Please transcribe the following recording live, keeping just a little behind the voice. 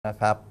นะ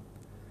ครับ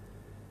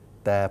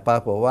แต่ปรา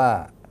กฏว่า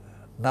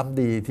น้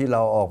ำดีที่เร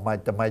าออกมา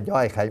จะมาย่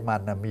อยไขมั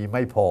นนะมีไ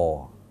ม่พอ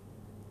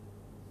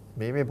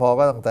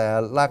ก็ตั้งแต่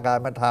ร่างกาย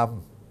มันท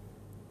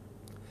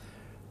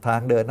ำทา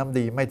งเดินน้ำ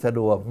ดีไม่สะด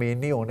วกมี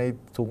นิ่วใน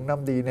ถุงน้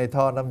ำดีใน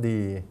ท่อน้ำ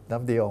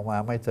ดีออกมา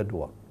ไม่สะด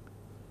วก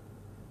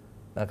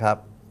นะครับ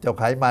เจ้า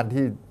ไขมัน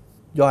ที่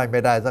ย่อยไ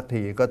ม่ได้สัก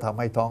ทีก็ทำ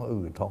ให้ท้อง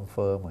อืดท้องเ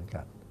ฟ้อเหมือน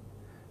กัน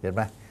เห็นไห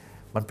ม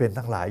มันเป็น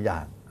ทั้งหลายอย่า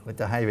งมัน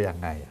จะให้ไปยัง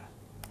ไง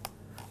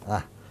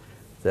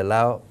เสร็จแ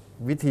ล้ว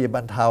วิธีบ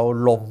รรเทา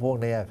ลมพวก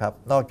นี้ครับ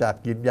นอกจาก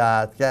กินยา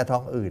แก้ท้อ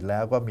งอืดแล้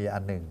วก็มีอั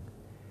นหนึ่ง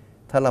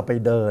ถ้าเราไป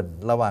เดิน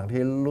ระหว่าง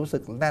ที่รู้สึ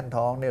กแน่น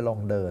ท้องเนี่ยลอง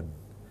เ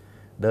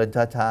ดิน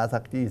ช้าๆสั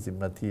ก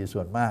20 นาทีส่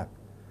วนมาก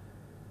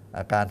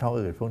อาการท้อง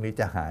อืดพวกนี้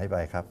จะหายไป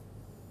ครับ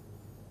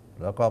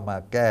แล้วก็มา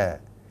แก้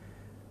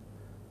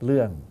เ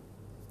รื่อง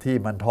ที่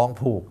มันท้อง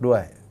ผูกด้ว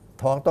ย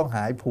ท้องต้องห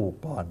ายผูก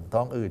ก่อนท้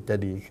องอืดจะ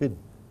ดีขึ้น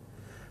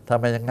ถ้า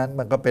ไม่อย่างนั้น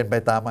มันก็เป็นไป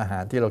ตามอาหา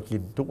รที่เรากิ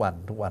นทุกวัน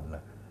เล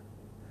ย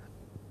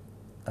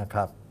นะค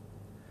รับ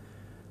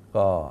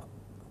ก็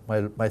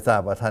ไม่ทรา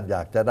บว่าท่านอย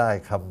ากจะได้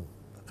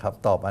ค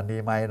ำตอบอันนี้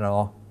ไหมเน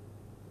าะ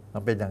มั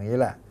นเป็นอย่างนี้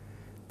แหละ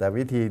แต่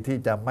วิธีที่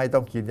จะไม่ต้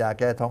องกินยา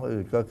แก้ท้องอื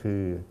ดก็คื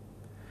อ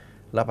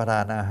รับประทา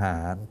นอาหา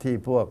รที่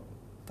พวก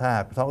ถ้า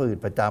ท้องอืด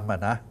ประจ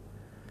ำนะ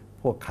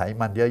พวกไข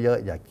มันเยอะ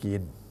ๆอย่ากิ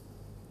น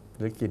ห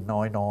รือกิน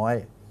น้อย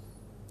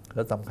ๆแ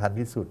ล้วสำคัญ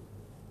ที่สุด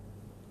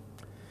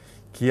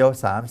เคี้ยว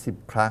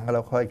30 ครั้งแล้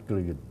วค่อยก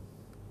ลืน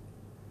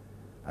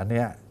อันเ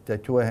นี้ยจะ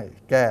ช่วย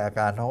แก้อาก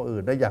ารท้องอื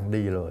ดได้อย่าง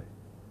ดีเลย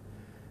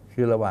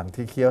คือระหว่าง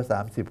ที่เคี้ยว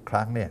30 ค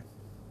รั้งเนี่ย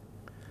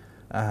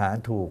อาหาร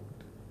ถูก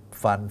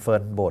ฟันเฟิ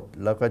ร์นบด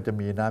แล้วก็จะ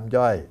มีน้ำ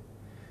ย่อย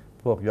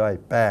พวกย่อย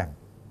แป้ง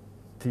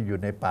ที่อยู่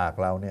ในปาก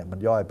เราเนี่ยมัน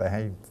ย่อยไปใ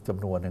ห้จ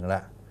ำนวนหนึ่งล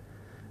ะ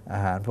อา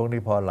หารพวก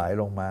นี้พอไหล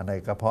ลงมาใน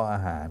กระเพาะอา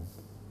หาร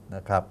น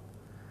ะครับ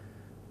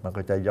มัน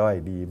ก็จะย่อย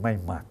ดีไม่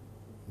หมัก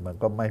มัน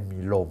ก็ไม่มี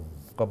ลม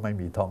ก็ไม่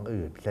มีท้อง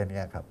อืดแค่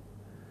นี้ครับ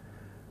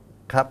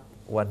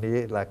วันนี้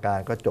รายการ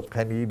ก็จบแ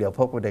ค่นี้เดี๋ยวพ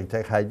บกับเด็กช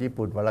ายไทยญี่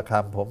ปุ่นวรรณค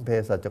ำผมเภ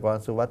สัชกร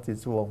สุวัสดิ์ศรี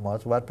สุวงศ์หมอ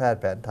สุวัสดิ์แพทย์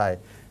แผนไทย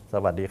ส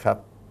วัสดีครับ